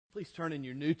Please turn in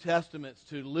your New Testaments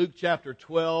to Luke chapter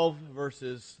 12,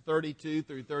 verses 32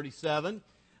 through 37.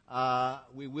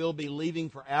 We will be leaving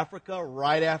for Africa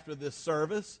right after this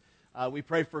service. We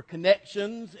pray for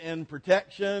connections and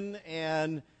protection,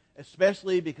 and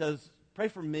especially because, pray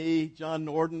for me, John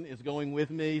Norden is going with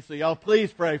me, so y'all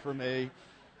please pray for me.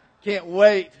 Can't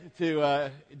wait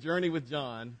to journey with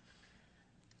John.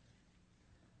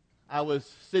 I was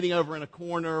sitting over in a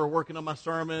corner working on my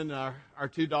sermon. Our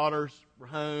two daughters were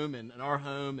home and in our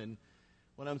home, and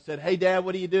one of them said, "Hey, Dad,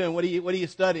 what are you doing? What are you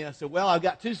studying?" I said, "Well, I've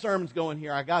got two sermons going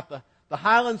here. I got the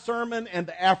Highland sermon and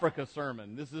the Africa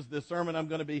sermon. This is the sermon I'm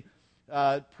going to be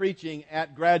preaching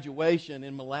at graduation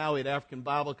in Malawi at African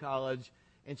Bible College."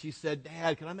 And she said,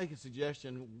 "Dad, can I make a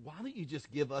suggestion? Why don't you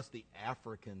just give us the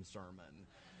African sermon?"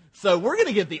 So we're going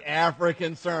to get the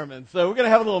African sermon. So we're going to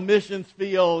have a little missions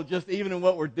feel just even in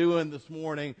what we're doing this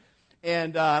morning.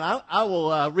 And I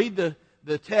will read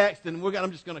the text, and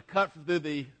I'm just going to cut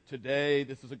through today,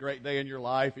 this is a great day in your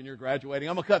life, and you're graduating.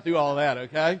 I'm going to cut through all of that,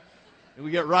 okay? And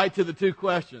we get right to the two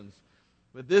questions.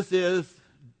 But this is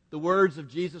the words of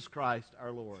Jesus Christ,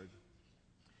 our Lord.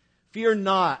 "Fear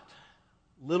not,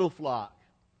 little flock,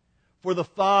 for the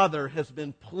Father has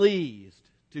been pleased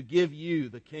to give you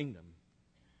the kingdom.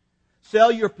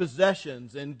 Sell your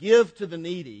possessions and give to the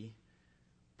needy.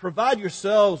 Provide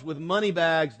yourselves with money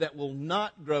bags that will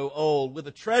not grow old, with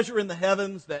a treasure in the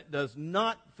heavens that does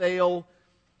not fail,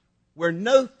 where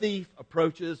no thief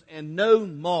approaches and no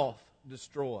moth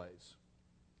destroys.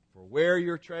 For where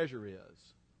your treasure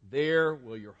is, there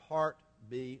will your heart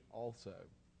be also.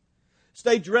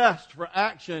 Stay dressed for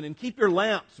action and keep your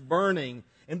lamps burning,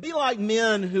 and be like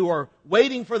men who are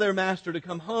waiting for their master to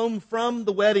come home from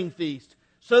the wedding feast,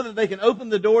 so that they can open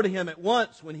the door to him at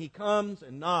once when he comes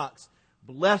and knocks.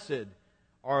 Blessed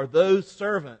are those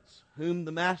servants whom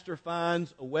the master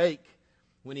finds awake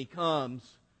when he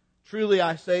comes. Truly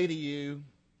I say to you,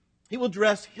 he will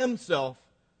dress himself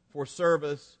for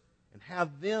service and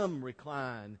have them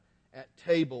recline at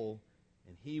table,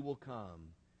 and he will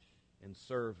come and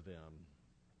serve them."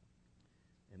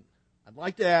 And I'd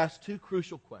like to ask two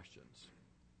crucial questions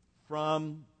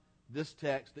from this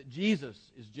text that Jesus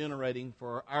is generating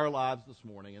for our lives this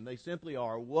morning. And they simply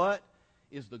are, what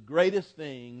is the greatest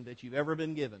thing that you've ever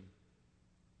been given?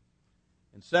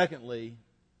 And secondly,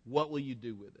 what will you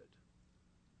do with it?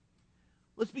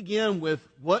 Let's begin with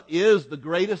what is the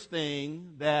greatest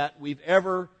thing that we've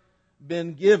ever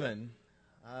been given.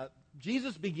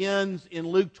 Jesus begins in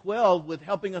Luke 12 with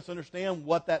helping us understand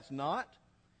what that's not.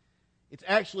 It's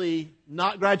actually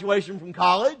not graduation from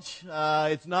college.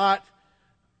 It's not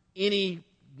any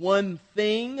one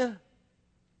thing.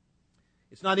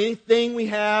 It's not anything we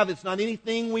have. It's not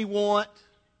anything we want.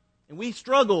 And we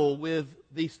struggle with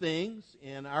these things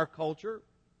in our culture.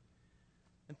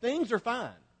 And things are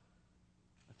fine.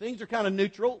 Things are kind of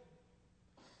neutral.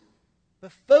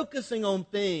 But focusing on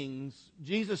things,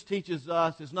 Jesus teaches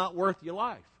us, is not worth your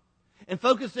life. And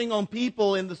focusing on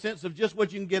people in the sense of just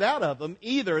what you can get out of them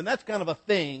either, and that's kind of a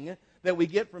thing that we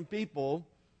get from people,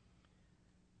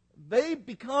 they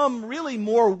become really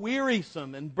more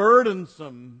wearisome and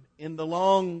burdensome in the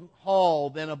long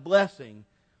haul than a blessing.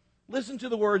 Listen to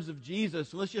the words of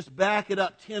Jesus, and let's just back it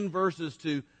up 10 verses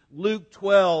to Luke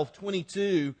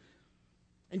 12:22.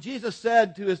 And Jesus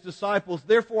said to his disciples,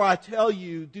 "Therefore I tell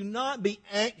you, do not be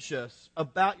anxious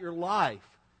about your life,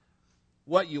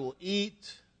 what you will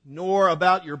eat, nor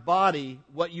about your body,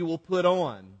 what you will put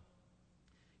on.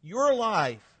 Your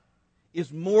life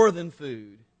is more than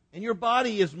food, and your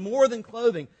body is more than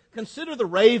clothing. Consider the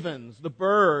ravens, the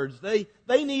birds. They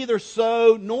neither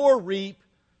sow nor reap.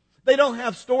 They don't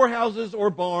have storehouses or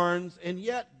barns, and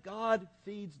yet God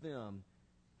feeds them.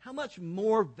 How much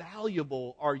more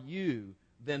valuable are you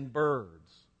than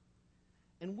birds?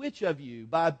 And which of you,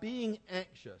 by being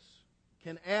anxious,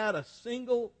 can add a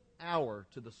single hour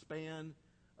to the span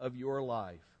of your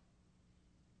life?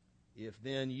 If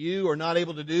then you are not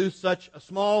able to do such a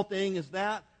small thing as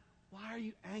that, why are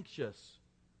you anxious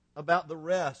about the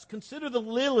rest? Consider the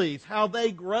lilies, how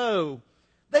they grow.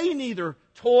 They neither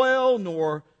toil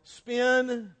nor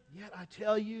spin. Yet I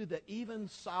tell you that even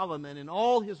Solomon in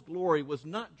all his glory was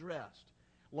not dressed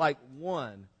like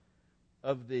one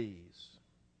of these.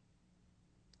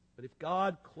 But if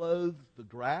God clothes the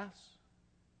grass,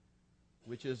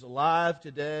 which is alive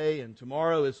today and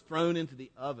tomorrow is thrown into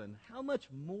the oven, how much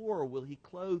more will He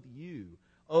clothe you,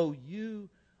 O you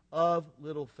of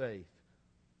little faith?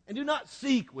 And do not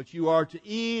seek what you are to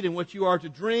eat and what you are to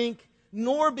drink,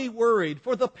 nor be worried,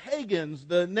 for the pagans,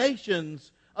 the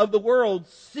nations of the world,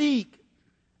 seek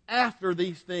after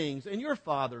these things, and your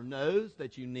Father knows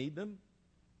that you need them.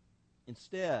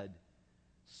 Instead,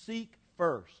 seek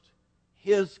first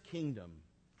His kingdom,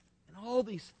 and all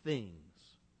these things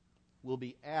will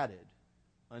be added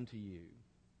unto you.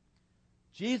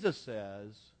 Jesus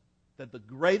says that the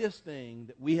greatest thing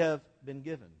that we have been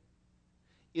given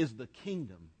is the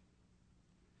kingdom.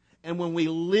 And when we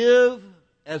live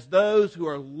as those who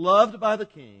are loved by the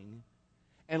King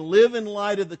and live in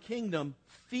light of the kingdom,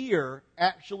 fear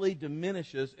actually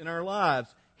diminishes in our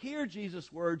lives. Hear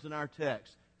Jesus' words in our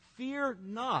text. Fear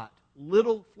not,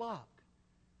 little flock,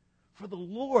 for the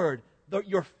Lord,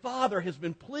 your Father, has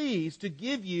been pleased to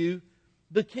give you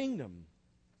the kingdom.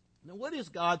 Now, what is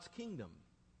God's kingdom?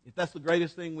 If that's the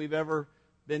greatest thing we've ever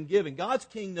been given. God's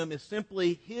kingdom is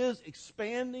simply His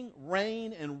expanding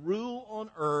reign and rule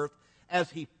on earth as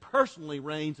He personally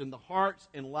reigns in the hearts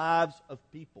and lives of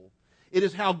people. It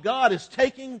is how God is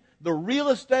taking the real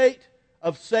estate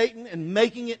of Satan and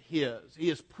making it His. He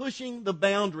is pushing the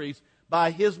boundaries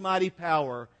by His mighty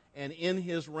power and in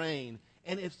His reign.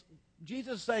 And if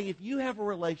Jesus is saying, if you have a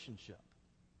relationship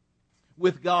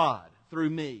with God through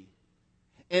me,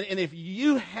 and if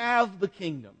you have the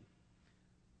kingdom,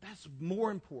 that's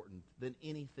more important than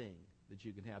anything that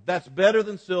you can have. That's better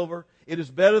than silver. It is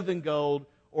better than gold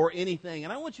or anything.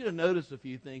 And I want you to notice a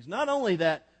few things. Not only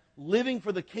that living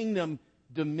for the kingdom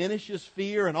diminishes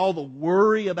fear and all the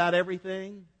worry about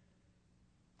everything,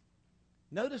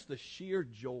 notice the sheer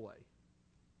joy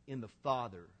in the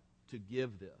Father to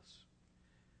give this.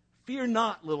 Fear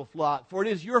not, little flock, for it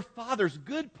is your Father's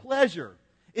good pleasure.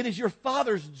 It is your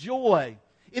Father's joy.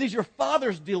 It is your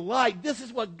Father's delight. This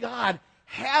is what God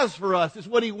has for us. It's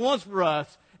what He wants for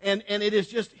us. And it is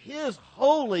just His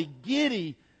holy,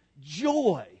 giddy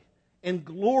joy and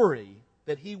glory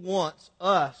that He wants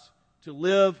us to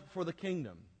live for the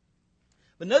kingdom.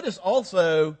 But notice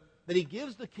also that He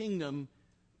gives the kingdom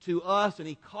to us and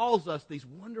He calls us these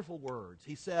wonderful words.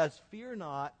 He says, fear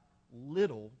not,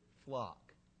 little flock.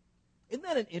 Isn't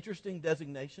that an interesting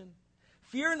designation?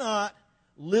 Fear not,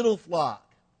 little flock.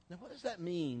 Now, what does that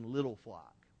mean, little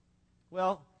flock?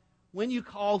 Well, when you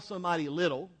call somebody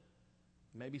little,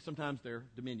 maybe sometimes they're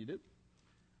diminutive,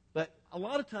 but a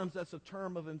lot of times that's a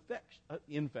term of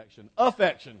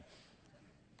affection.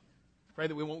 Pray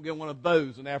that we won't get one of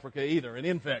those in Africa either, an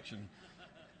infection.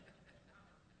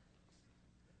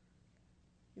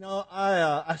 You know,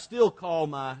 I still call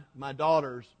my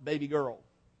daughters baby girl.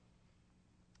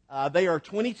 They are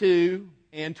 22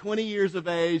 and 20 years of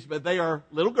age, but they are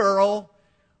little girl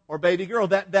or baby girl.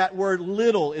 That word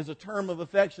little is a term of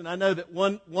affection. I know that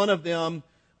one of them,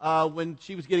 when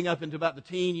she was getting up into about the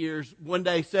teen years, one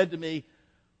day said to me,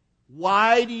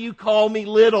 why do you call me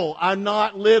little? I'm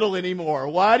not little anymore.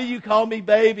 Why do you call me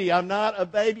baby? I'm not a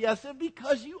baby. I said,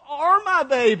 because you are my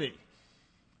baby.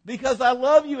 Because I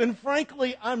love you, and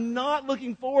frankly, I'm not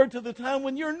looking forward to the time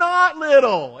when you're not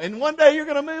little, and one day you're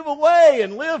going to move away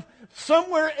and live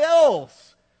somewhere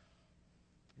else.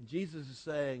 And Jesus is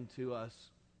saying to us,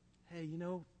 hey,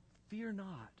 fear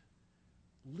not,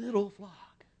 little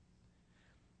flock.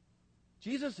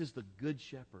 Jesus is the good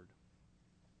shepherd,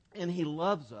 and He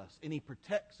loves us, and He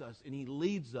protects us, and He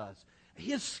leads us.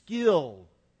 His skill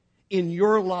in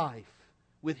your life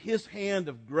with His hand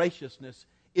of graciousness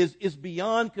is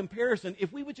beyond comparison.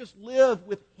 If we would just live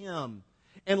with Him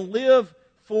and live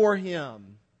for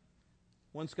Him.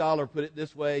 One scholar put it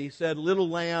this way. He said, little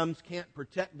lambs can't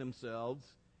protect themselves.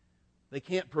 They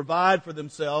can't provide for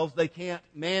themselves. They can't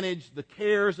manage the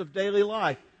cares of daily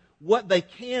life. What they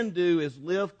can do is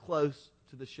live close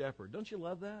to the shepherd. Don't you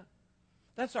love that?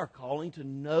 That's our calling, to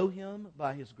know Him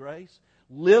by His grace,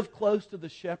 live close to the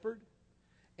shepherd,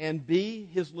 and be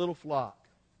His little flock.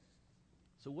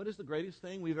 So what is the greatest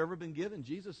thing we've ever been given?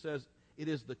 Jesus says it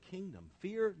is the kingdom.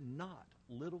 Fear not,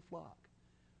 little flock,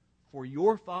 for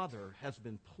your Father has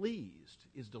been pleased,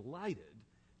 is delighted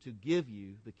to give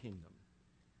you the kingdom.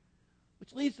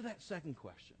 Which leads to that second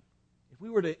question. If we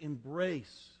were to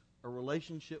embrace a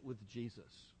relationship with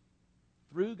Jesus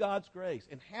through God's grace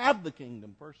and have the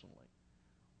kingdom personally,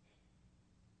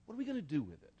 what are we going to do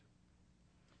with it?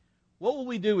 What will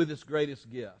we do with this greatest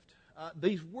gift?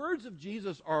 These words of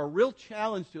Jesus are a real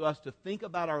challenge to us to think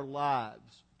about our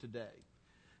lives today.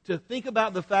 To think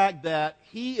about the fact that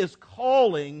He is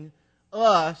calling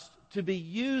us to be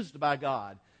used by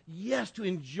God. Yes, to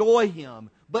enjoy Him,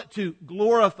 but to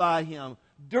glorify Him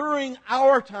during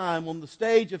our time on the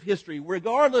stage of history,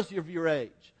 regardless of your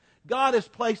age. God has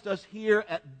placed us here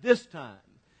at this time.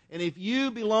 And if you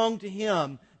belong to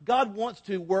Him, God wants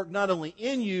to work not only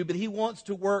in you, but He wants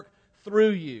to work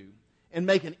through you and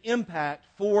make an impact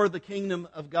for the kingdom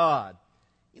of God.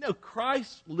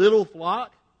 Christ's little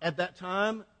flock at that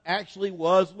time actually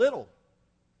was little.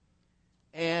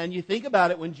 And you think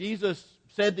about it, when Jesus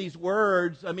said these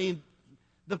words, I mean,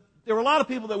 there were a lot of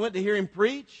people that went to hear him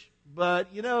preach, but,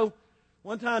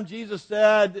 one time Jesus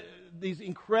said these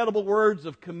incredible words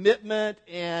of commitment,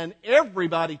 and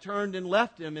everybody turned and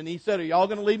left him, and he said, are y'all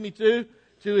going to leave me too?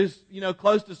 To his,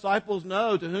 close disciples,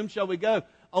 no. To whom shall we go?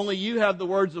 Only you have the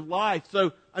words of life.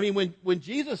 So, I mean, when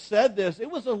Jesus said this, it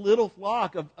was a little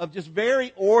flock of just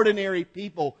very ordinary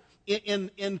people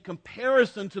in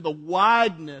comparison to the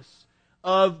wideness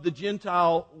of the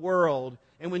Gentile world.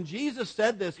 And when Jesus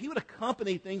said this, he would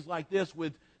accompany things like this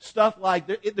with stuff like,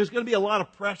 there's going to be a lot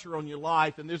of pressure on your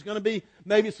life, and there's going to be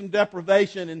maybe some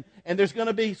deprivation, and there's going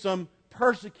to be some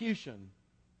persecution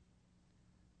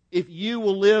if you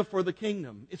will live for the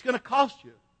kingdom. It's going to cost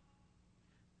you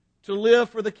to live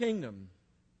for the kingdom.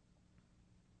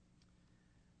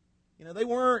 They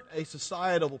weren't a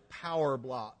societal power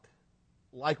block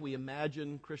like we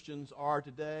imagine Christians are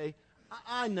today.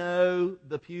 I know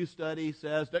the Pew study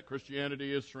says that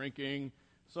Christianity is shrinking.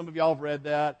 Some of y'all have read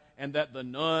that. And that the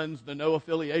nuns, the no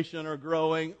affiliation, are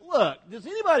growing. Look, does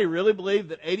anybody really believe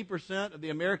that 80% of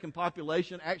the American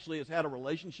population actually has had a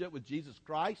relationship with Jesus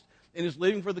Christ and is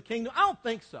living for the kingdom? I don't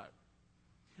think so.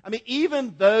 I mean,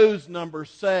 even those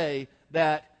numbers say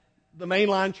that the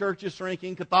mainline church is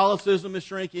shrinking, Catholicism is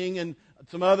shrinking, and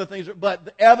some other things. But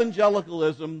the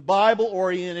evangelicalism,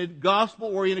 Bible-oriented,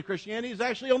 gospel-oriented Christianity is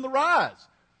actually on the rise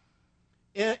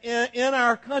in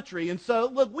our country. And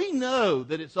so, look, we know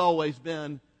that it's always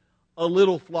been a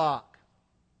little flock.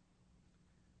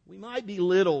 We might be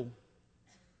little,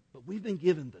 but we've been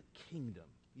given the kingdom.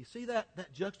 You see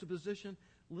that juxtaposition?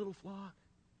 Little flock,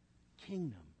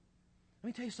 kingdom. Let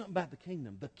me tell you something about the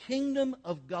kingdom. The kingdom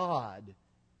of God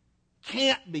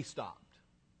can't be stopped.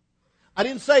 I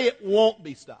didn't say it won't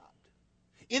be stopped.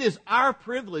 It is our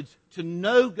privilege to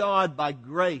know God by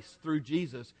grace through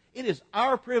Jesus. It is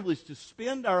our privilege to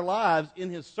spend our lives in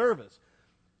His service.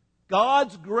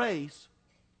 God's grace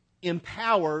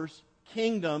empowers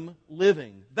kingdom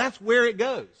living. That's where it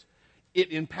goes.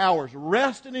 It empowers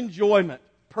rest and enjoyment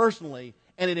personally,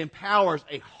 and it empowers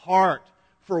a heart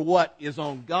for what is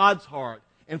on God's heart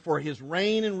and for His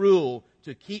reign and rule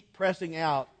to keep pressing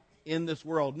out in this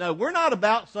world. No, we're not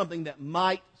about something that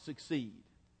might succeed.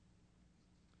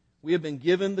 We have been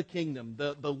given the kingdom.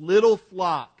 The little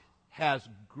flock has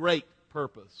great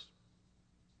purpose.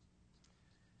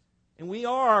 And we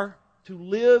are to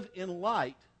live in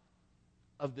light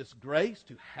of this grace,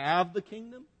 to have the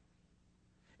kingdom,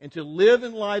 and to live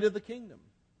in light of the kingdom.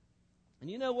 And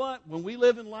you know what? When we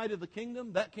live in light of the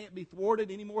kingdom, that can't be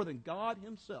thwarted any more than God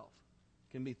Himself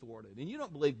can be thwarted. And you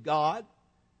don't believe God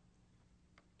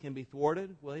can be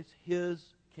thwarted? Well, it's His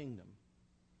kingdom.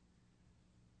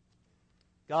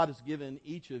 God has given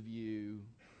each of you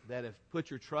that have put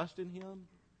your trust in Him,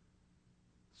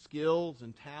 skills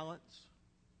and talents.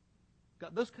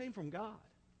 Those came from God.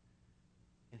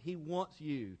 And He wants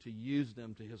you to use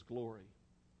them to His glory.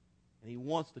 And He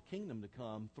wants the kingdom to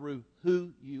come through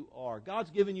who you are. God's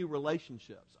given you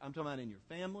relationships. I'm talking about in your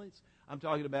families. I'm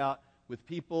talking about with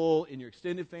people in your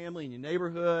extended family, in your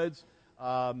neighborhoods,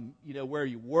 where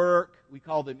you work. We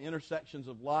call them intersections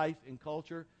of life and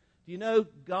culture. Do you know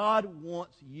God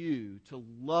wants you to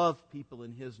love people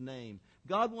in His name?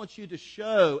 God wants you to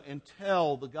show and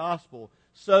tell the gospel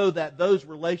so that those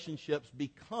relationships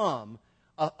become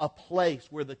a place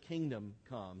where the kingdom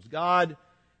comes. God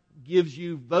gives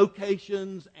you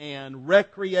vocations and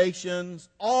recreations,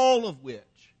 all of which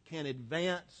can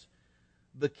advance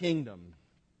the kingdom.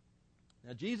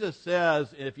 Now, Jesus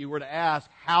says, if you were to ask,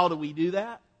 how do we do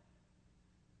that?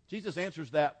 Jesus answers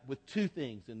that with two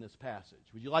things in this passage.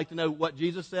 Would you like to know what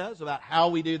Jesus says about how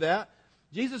we do that?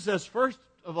 Jesus says, first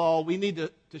of all, we need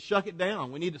to shuck it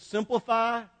down. We need to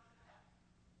simplify.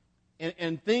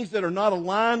 And things that are not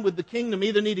aligned with the kingdom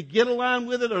either need to get aligned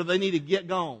with it or they need to get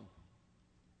gone.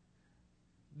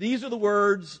 These are the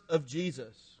words of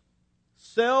Jesus.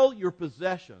 Sell your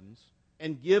possessions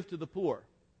and give to the poor.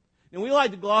 And we like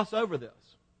to gloss over this.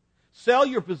 Sell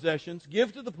your possessions,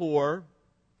 give to the poor,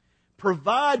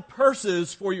 provide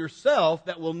purses for yourself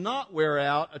that will not wear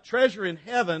out, a treasure in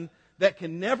heaven that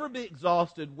can never be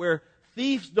exhausted, where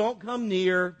thieves don't come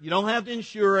near, you don't have to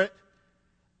insure it,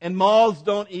 and moths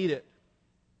don't eat it.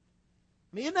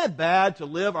 I mean, isn't that bad to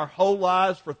live our whole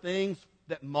lives for things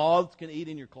that moths can eat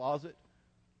in your closet?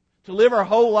 To live our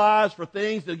whole lives for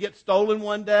things that get stolen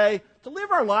one day? To live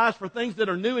our lives for things that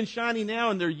are new and shiny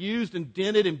now and they're used and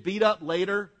dented and beat up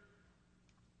later?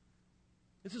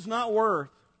 This is not worth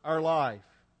our life.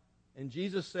 And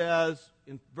Jesus says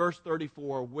in verse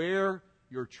 34, where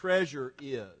your treasure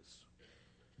is,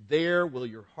 there will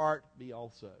your heart be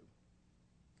also.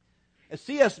 As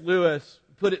C.S. Lewis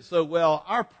put it so well,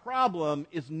 our problem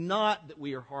is not that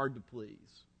we are hard to please.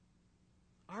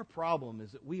 Our problem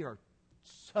is that we are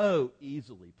so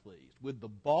easily pleased with the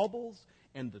baubles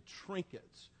and the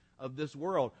trinkets of this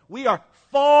world. We are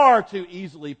far too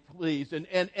easily pleased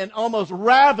and almost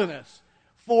ravenous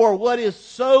for what is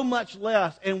so much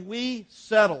less, and we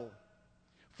settle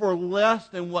for less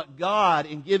than what God,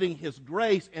 in giving His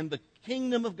grace and the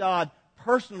kingdom of God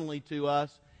personally to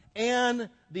us, and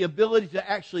the ability to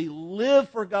actually live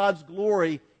for God's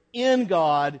glory in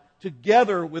God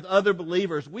together with other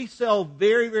believers. We sell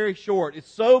very, very short. It's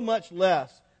so much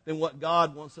less than what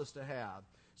God wants us to have.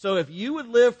 So if you would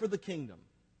live for the kingdom,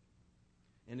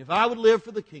 and if I would live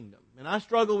for the kingdom, and I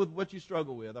struggle with what you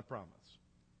struggle with, I promise,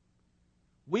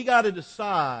 we got to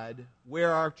decide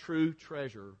where our true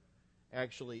treasure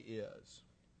actually is.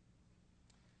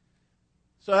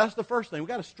 So that's the first thing. We've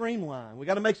got to streamline. We've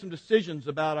got to make some decisions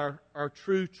about our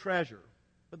true treasure.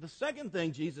 But the second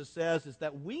thing Jesus says is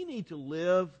that we need to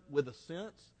live with a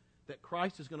sense that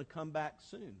Christ is going to come back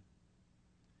soon.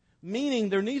 Meaning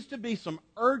there needs to be some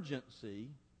urgency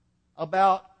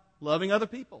about loving other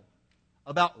people,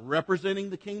 about representing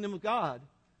the kingdom of God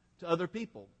to other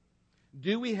people.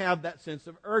 Do we have that sense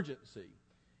of urgency?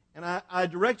 And I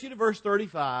direct you to verse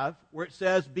 35, where it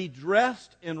says, "Be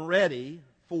dressed and ready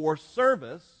for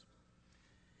service,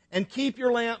 and keep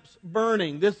your lamps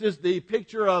burning." This is the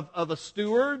picture of a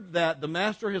steward that the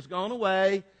master has gone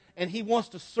away, and he wants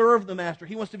to serve the master.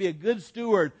 He wants to be a good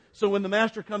steward, so when the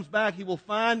master comes back, he will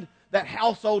find that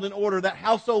household in order. That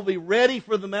household will be ready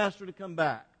for the master to come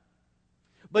back.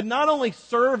 But not only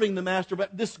serving the master,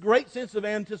 but this great sense of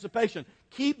anticipation.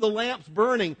 Keep the lamps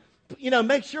burning.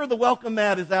 Make sure the welcome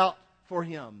mat is out for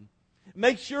him.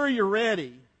 Make sure you're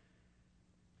ready.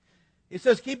 It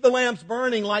says, keep the lamps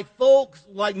burning like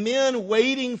men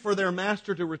waiting for their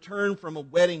master to return from a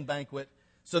wedding banquet,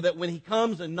 so that when he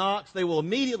comes and knocks, they will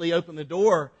immediately open the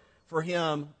door for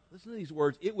him. Listen to these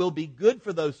words. "It will be good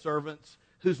for those servants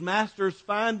whose masters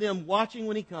find them watching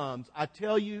when he comes. I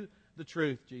tell you the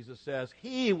truth," Jesus says,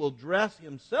 "he will dress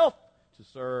himself to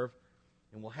serve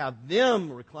and will have them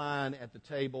recline at the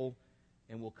table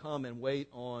and will come and wait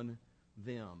on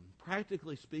them."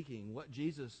 Practically speaking, what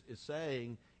Jesus is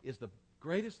saying is the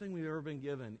greatest thing we've ever been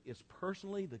given is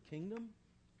personally the kingdom,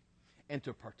 and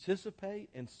to participate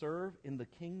and serve in the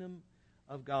kingdom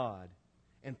of God.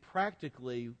 And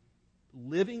practically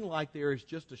living like there is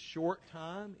just a short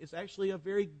time is actually a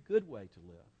very good way to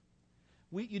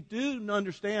live. You do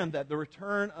understand that the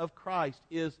return of Christ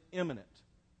is imminent,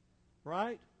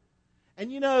 right?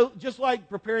 And just like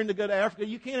preparing to go to Africa,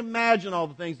 you can't imagine all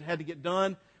the things that had to get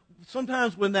done.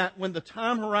 Sometimes when the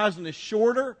time horizon is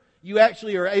shorter, you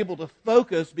actually are able to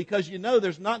focus because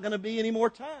there's not going to be any more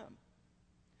time.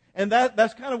 And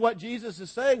that's kind of what Jesus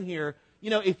is saying here.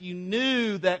 If you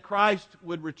knew that Christ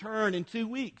would return in 2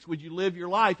 weeks, would you live your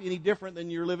life any different than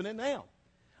you're living it now?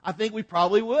 I think we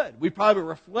probably would. We'd probably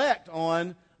reflect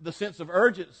on the sense of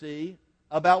urgency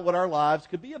about what our lives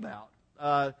could be about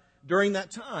during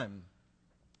that time.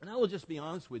 And I will just be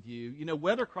honest with you,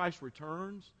 whether Christ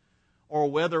returns or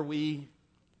whether we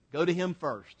go to Him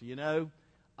first,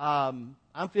 I'm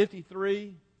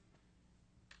 53.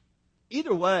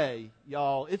 Either way,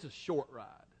 y'all, it's a short ride.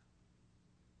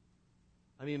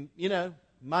 I mean,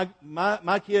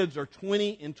 my kids are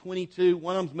 20 and 22.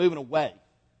 One of them's moving away.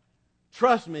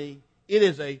 Trust me, it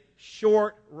is a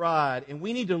short ride. And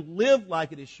we need to live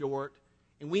like it is short.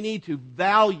 And we need to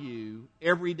value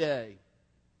every day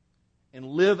and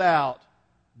live out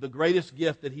the greatest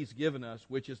gift that He's given us,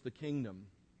 which is the kingdom.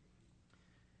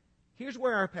 Here's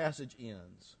where our passage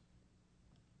ends.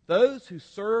 Those who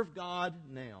serve God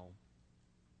now,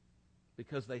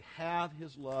 because they have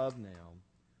His love now,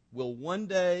 will one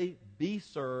day be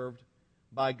served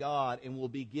by God and will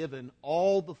be given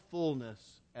all the fullness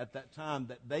at that time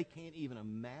that they can't even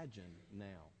imagine now.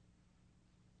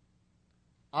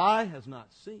 Eye has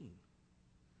not seen,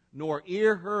 nor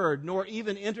ear heard, nor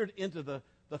even entered into the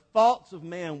thoughts of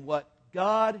man what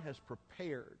God has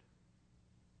prepared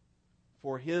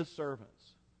for His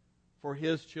servants, for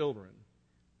His children.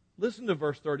 Listen to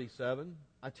verse 37.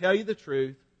 "I tell you the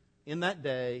truth, in that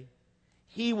day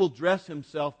He will dress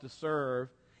Himself to serve,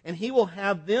 and He will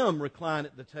have them recline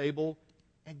at the table,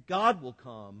 and God will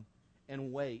come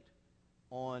and wait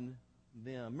on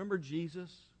them." Remember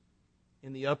Jesus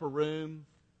in the upper room,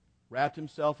 wrapped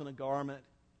Himself in a garment.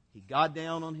 He got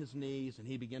down on His knees, and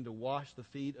He began to wash the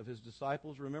feet of His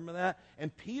disciples. Remember that?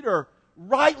 And Peter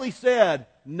rightly said,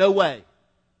 "No way.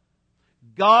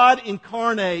 God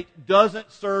incarnate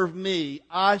doesn't serve me.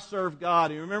 I serve God."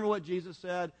 And you remember what Jesus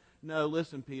said? "No,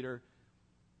 listen, Peter.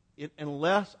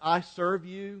 unless I serve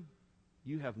you,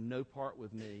 you have no part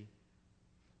with me.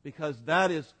 Because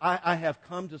that is, I have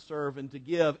come to serve and to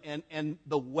give, and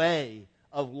the way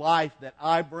of life that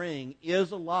I bring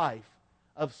is a life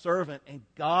of servant, and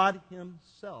God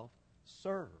Himself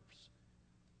serves,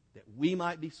 that we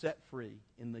might be set free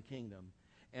in the kingdom,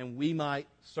 and we might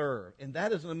serve. And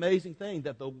that is an amazing thing,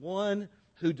 that the one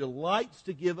who delights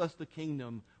to give us the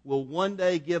kingdom will one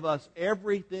day give us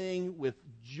everything with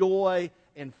joy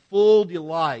and full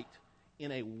delight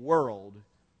in a world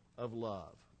of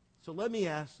love. So let me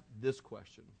ask this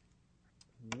question.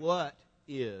 What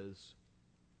is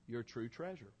your true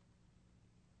treasure?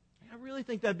 I really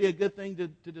think that'd be a good thing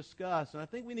to discuss, and I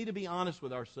think we need to be honest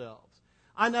with ourselves.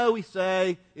 I know we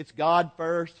say it's God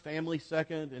first, family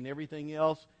second, and everything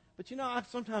else, but I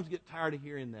sometimes get tired of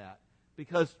hearing that,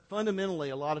 because fundamentally,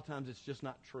 a lot of times it's just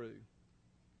not true.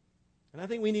 And I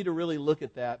think we need to really look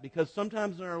at that, because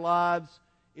sometimes in our lives,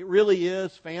 it really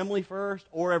is family first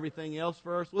or everything else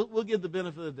first. We'll give the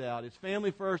benefit of the doubt. It's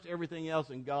family first, everything else,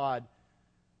 and God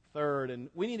third. And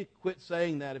we need to quit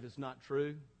saying that if it's not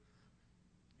true.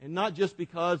 And not just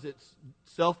because it's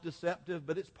self-deceptive,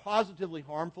 but it's positively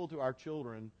harmful to our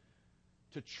children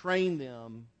to train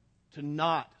them to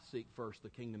not seek first the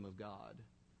kingdom of God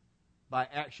by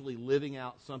actually living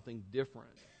out something different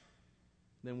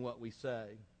than what we say.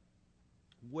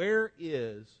 Where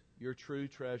is your true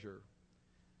treasure?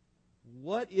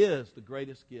 What is the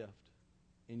greatest gift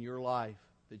in your life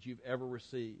that you've ever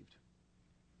received?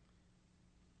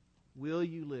 Will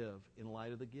you live in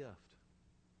light of the gift?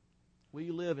 Will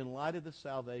you live in light of the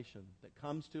salvation that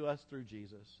comes to us through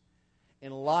Jesus,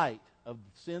 in light of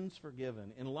sins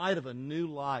forgiven, in light of a new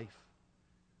life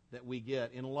that we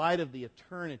get, in light of the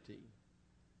eternity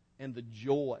and the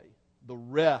joy, the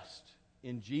rest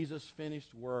in Jesus'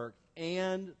 finished work,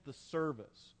 and the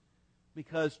service?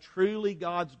 Because truly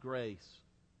God's grace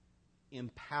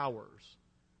empowers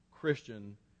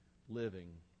Christian living,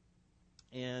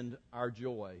 and our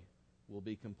joy will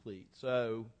be complete.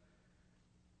 So,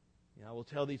 I will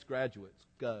tell these graduates,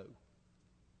 go.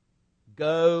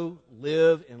 Go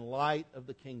live in light of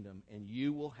the kingdom, and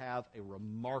you will have a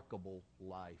remarkable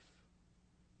life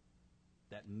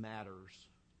that matters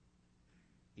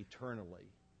eternally.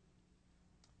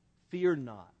 Fear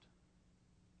not,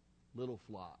 little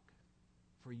flock,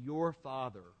 for your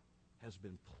Father has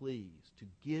been pleased to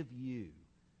give you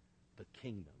the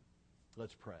kingdom.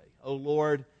 Let's pray. Oh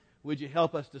Lord, would you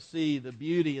help us to see the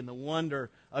beauty and the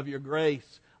wonder of your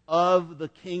grace, of the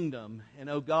kingdom. And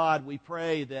oh God, we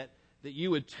pray that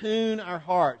you would tune our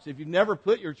hearts. If you've never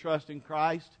put your trust in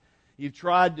Christ, you've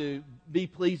tried to be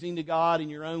pleasing to God in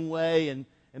your own way, and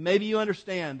maybe you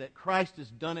understand that Christ has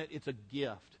done it. It's a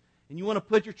gift. And you want to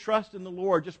put your trust in the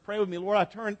Lord. Just pray with me. Lord, I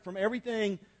turn from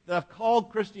everything that I've called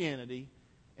Christianity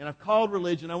and I've called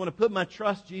religion. I want to put my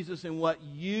trust, Jesus, in what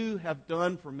you have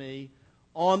done for me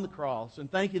on the cross.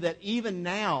 And thank you that even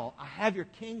now I have your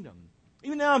kingdom.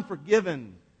 Even now I'm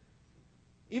forgiven.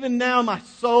 Even now my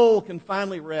soul can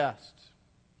finally rest.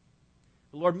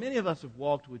 But Lord, many of us have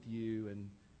walked with you, and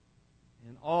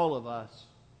all of us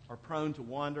are prone to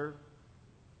wander.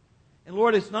 And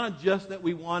Lord, it's not just that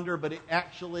we wander, but it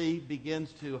actually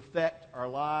begins to affect our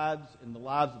lives and the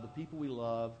lives of the people we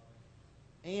love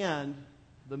and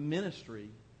the ministry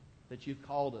that you've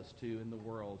called us to in the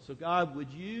world. So God,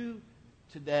 would you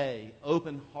today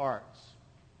open hearts?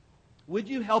 Would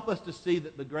you help us to see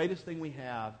that the greatest thing we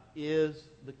have is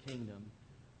the kingdom?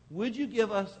 Would you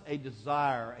give us a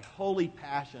desire, a holy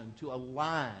passion to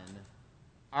align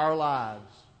our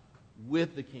lives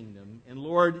with the kingdom? And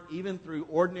Lord, even through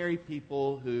ordinary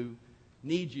people who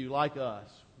need you like us,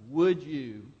 would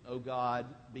you, oh God,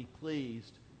 be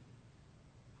pleased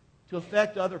to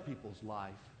affect other people's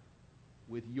life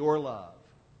with your love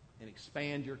and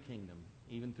expand your kingdom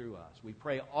even through us? We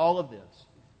pray all of this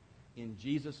in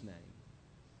Jesus' name.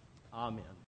 Amen.